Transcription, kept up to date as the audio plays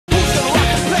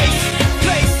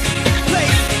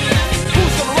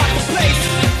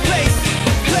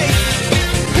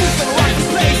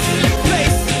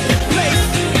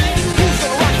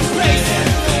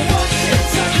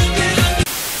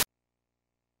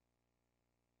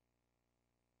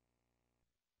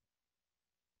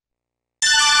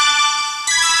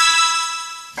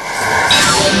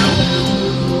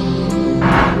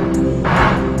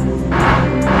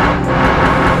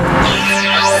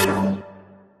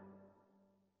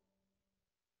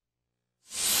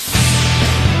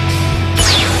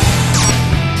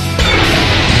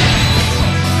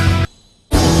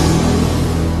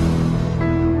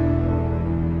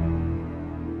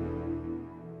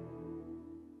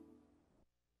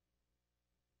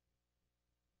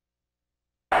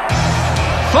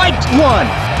Fight one!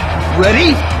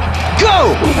 Ready?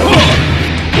 Go!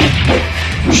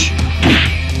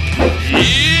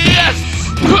 Yes!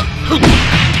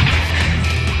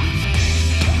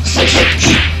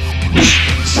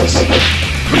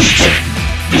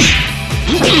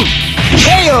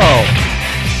 KO!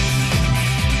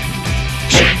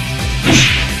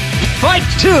 Fight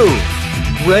two!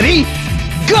 Ready?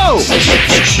 Go!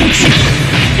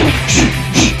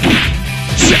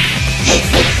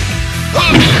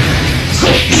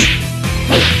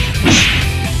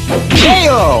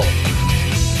 KO!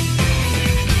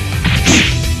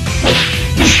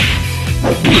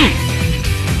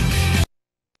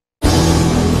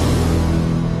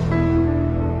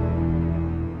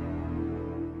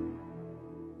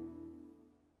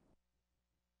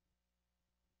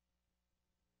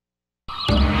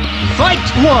 Fight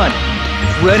one!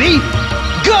 Ready?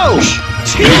 Go!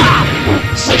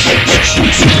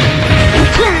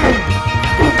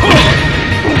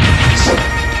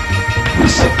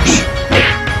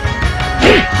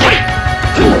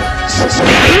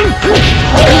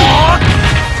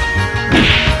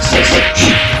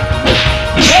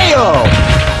 KO!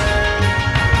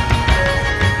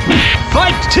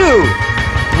 Fight two!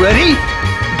 Ready?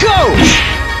 Go!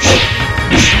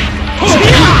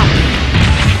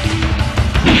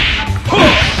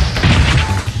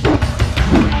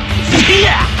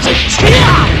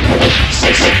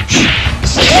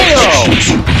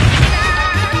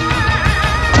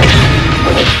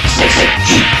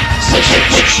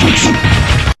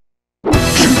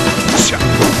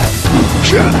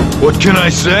 What can I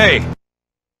say?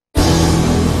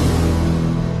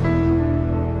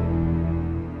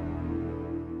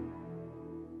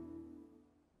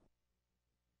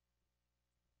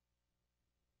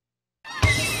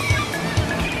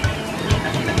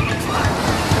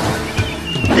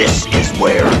 This is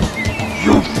where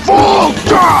you fall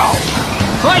down!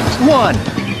 Fight one!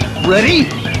 Ready?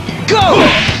 Go!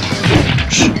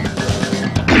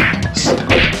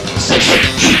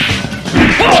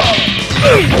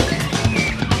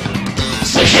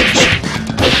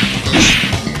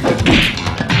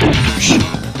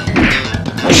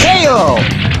 KO!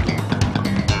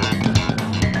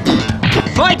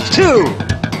 Fight two!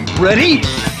 Ready?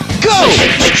 Go!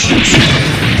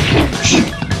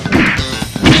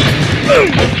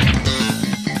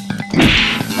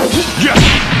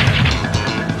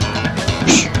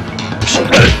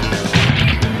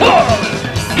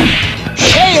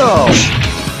 KO!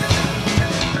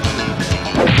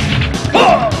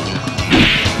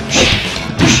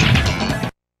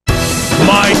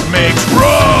 Might makes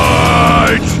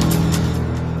right!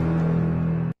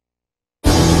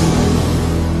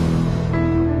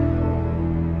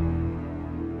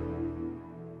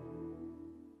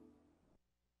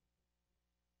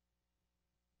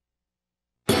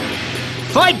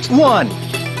 Fight one!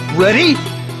 Ready?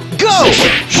 Go!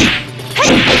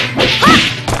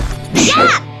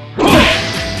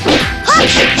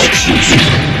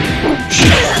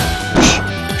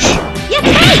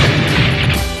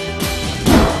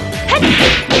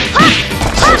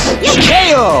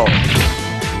 KO!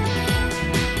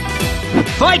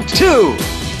 Fight two!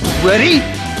 Ready?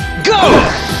 Go!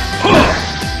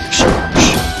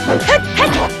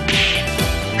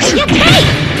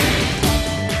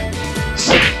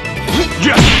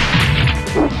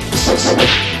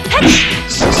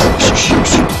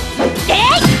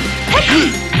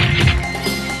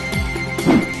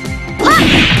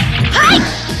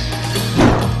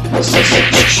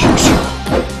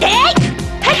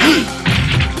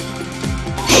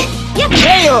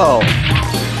 KO!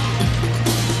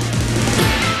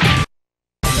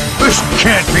 This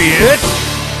can't be it!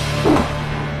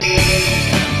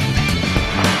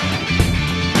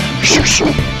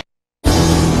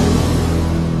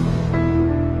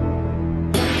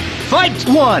 Fight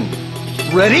one!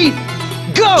 Ready?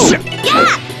 Go!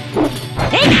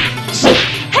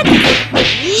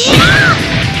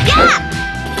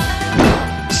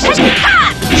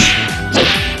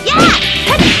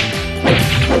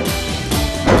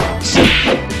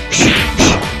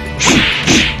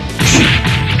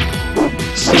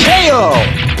 KO!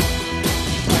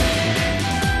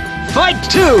 Fight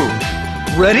two!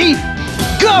 Ready?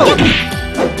 Go!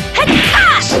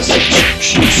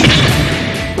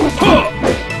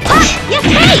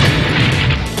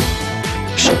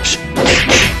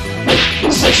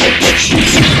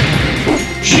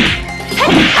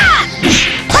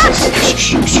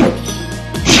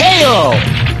 KO!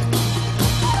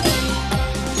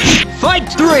 Fight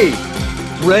three!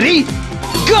 Ready?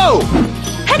 Go!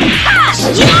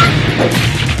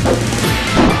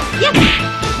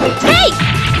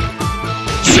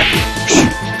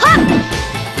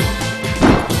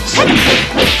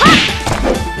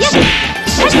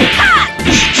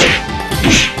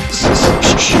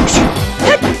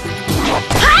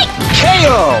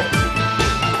 KO!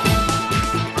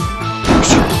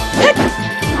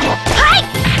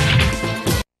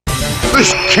 This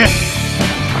can't...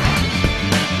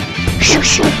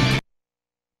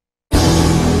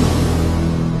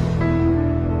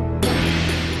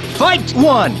 Fight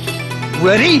 1!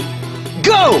 Ready?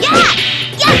 Go!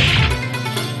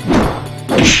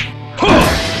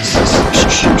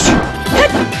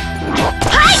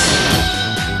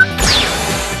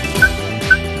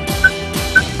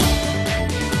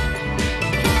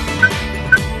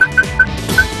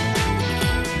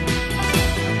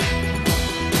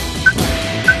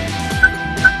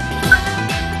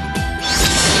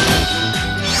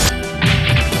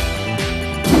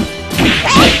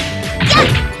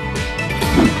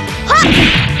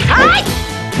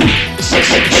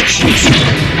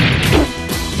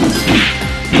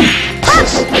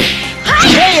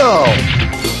 KO!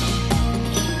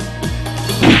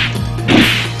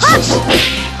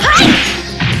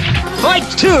 Fight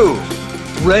 2!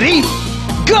 Ready?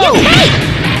 Go!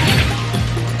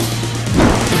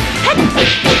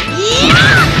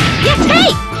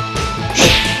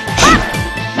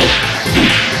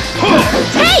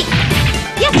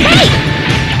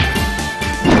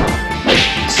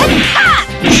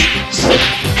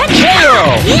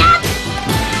 KO!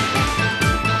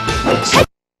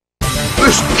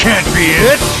 This can't be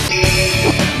it!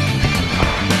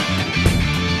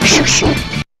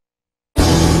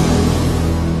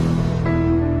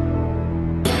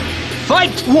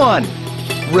 Fight 1!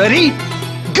 Ready?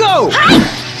 Go! KO!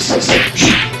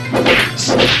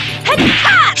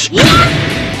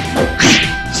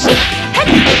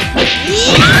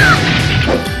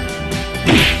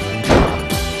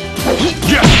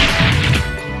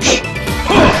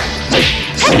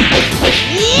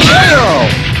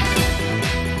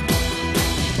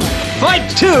 Fight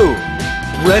 2!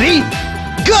 Ready?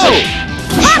 Go!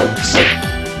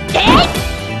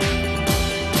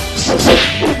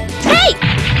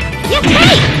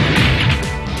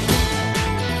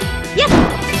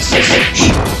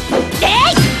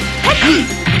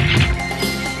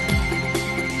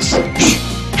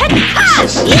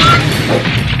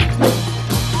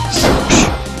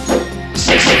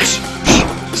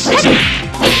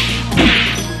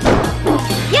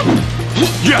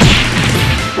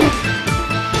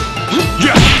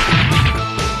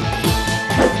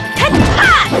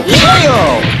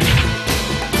 KO!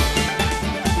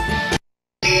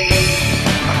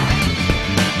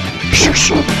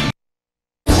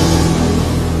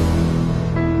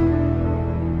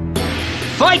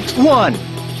 Fight 1!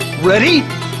 Ready?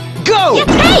 Go!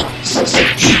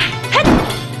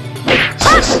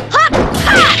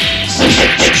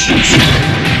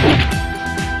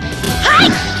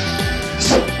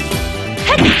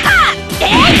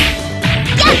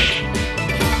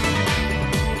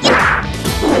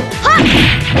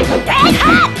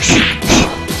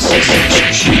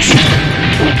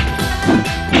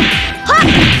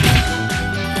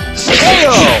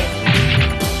 KO!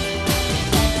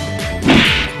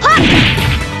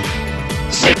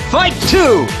 Fight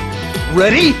 2!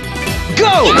 Ready?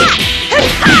 Go!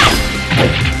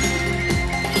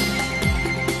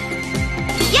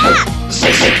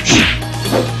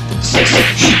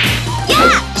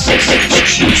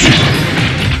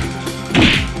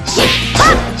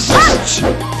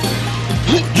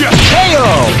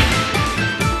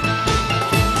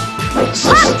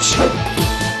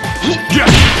 KO!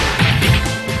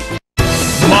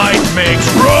 Might makes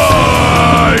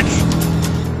right!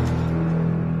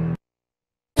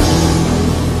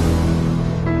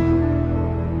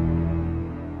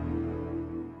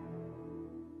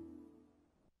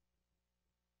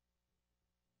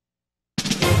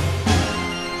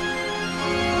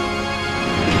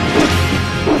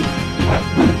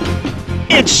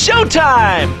 It's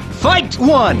showtime! Fight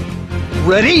 1!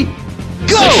 Ready?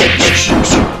 Go!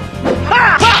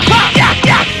 Ha! Ha! Ha! Yeah!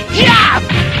 Yeah! Yeah!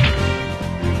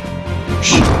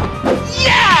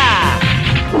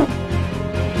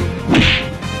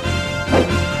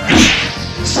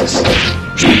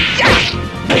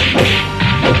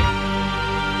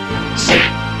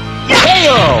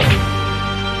 KO!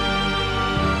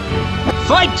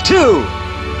 Fight 2!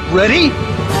 Ready?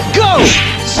 Go!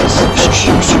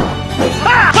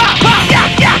 Ha! Ha! Ha!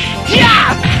 Yeah! Yeah!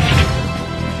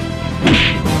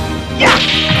 Yeah!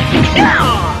 Yeah!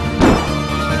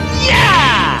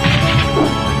 Yeah!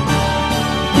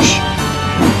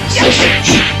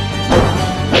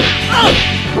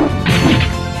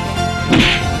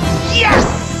 Yes!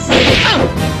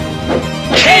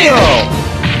 KO!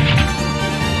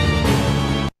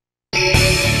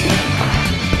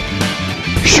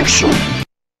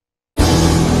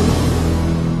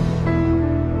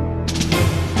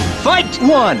 Fight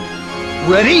one!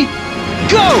 Ready?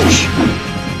 Go!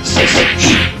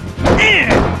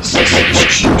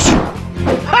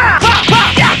 Ha! Ha! Ha!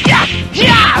 Yeah!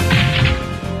 Yeah!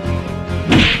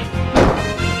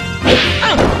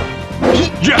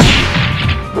 Yeah!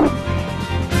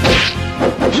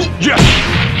 Yeah! Yeah!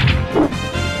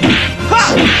 Ha!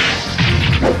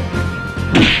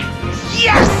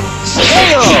 Yes!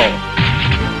 KO!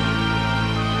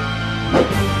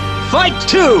 Fight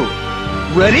two!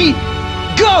 Ready?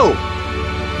 Go!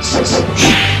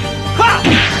 Ha! Ha!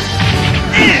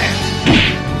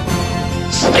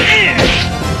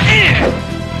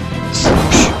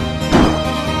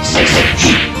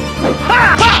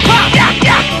 Ha! Ha!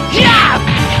 Yeah! Yeah! Yeah!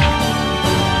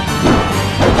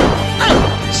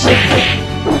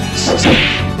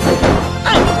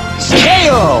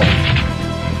 KO!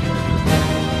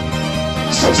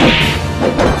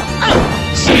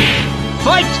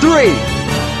 Fight three!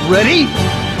 Ready?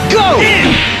 Go!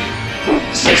 Ha!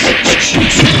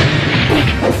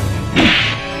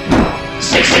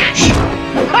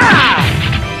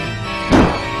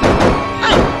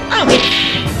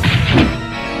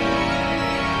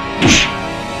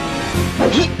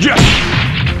 Yeah!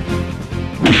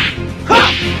 Ha!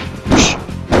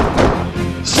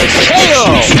 KO!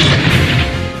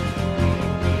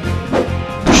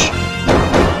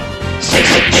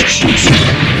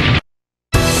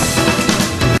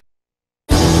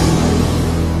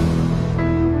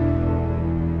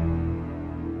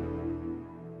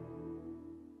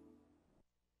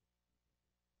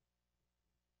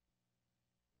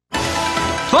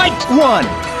 Fight one!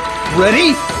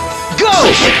 Ready? Go!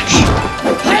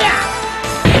 Hiya!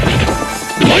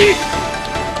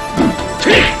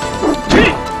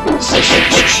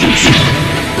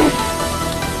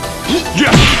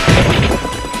 Yeah!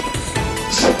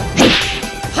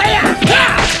 Hiya!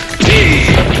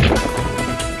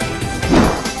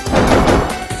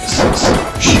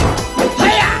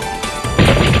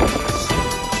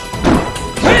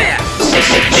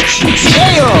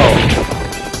 KO!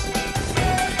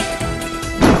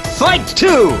 Fight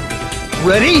two!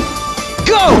 Ready?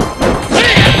 Go!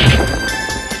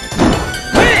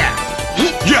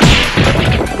 Yeah!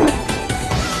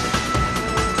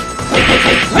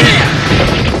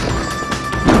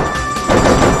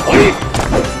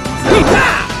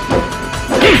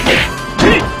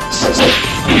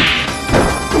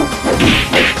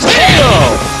 KO!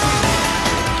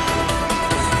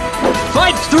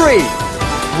 Fight three!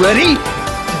 Ready?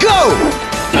 Go!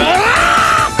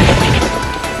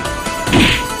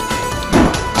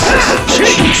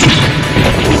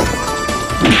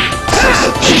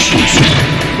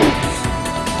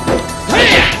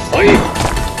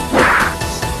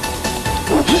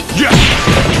 Yeah!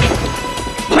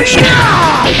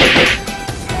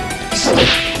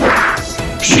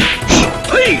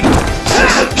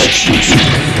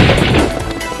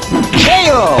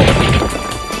 KO!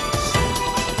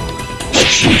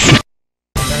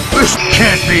 This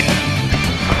can't be...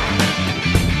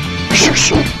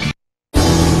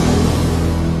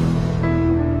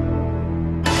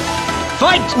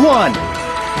 Fight one!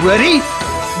 Ready?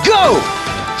 Go!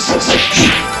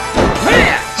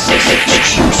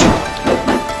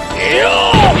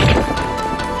 KO!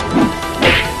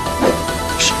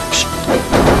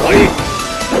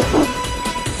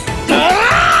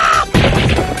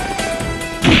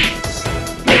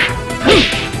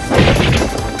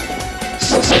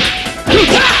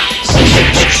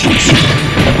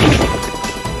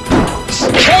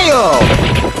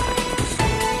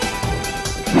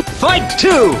 Fight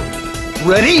two!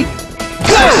 Ready?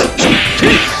 Go!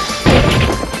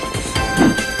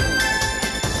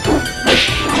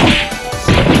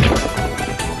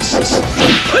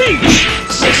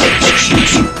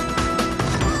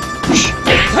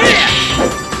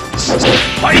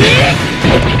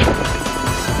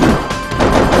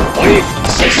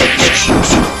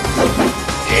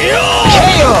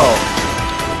 KO!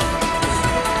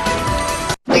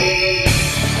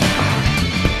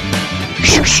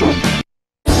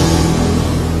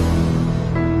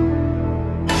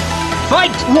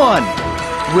 Fight one!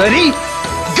 Ready?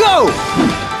 Go!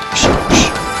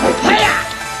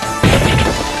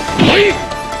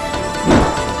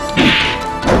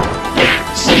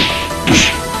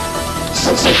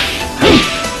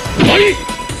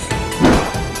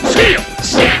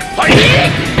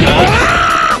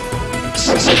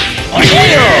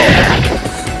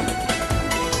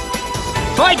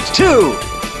 Fight two!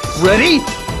 Ready?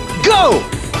 Go!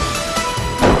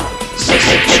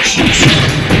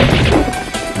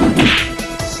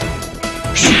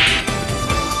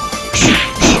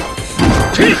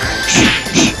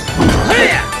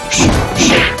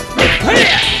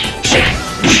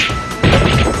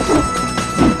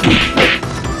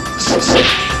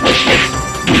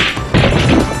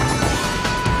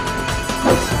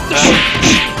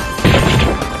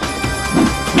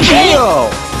 KO!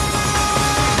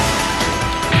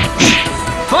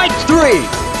 Fight 3!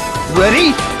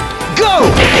 Ready? Go!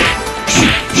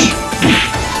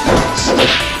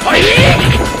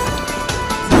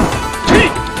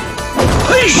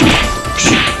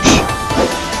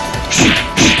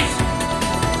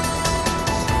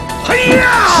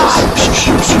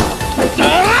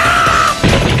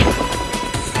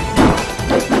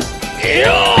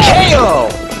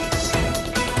 KO!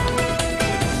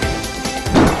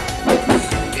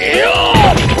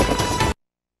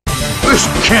 This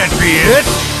can't be it!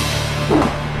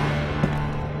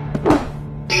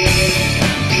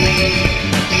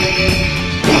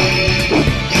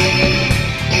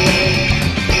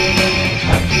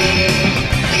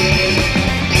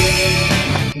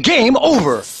 Game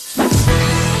over!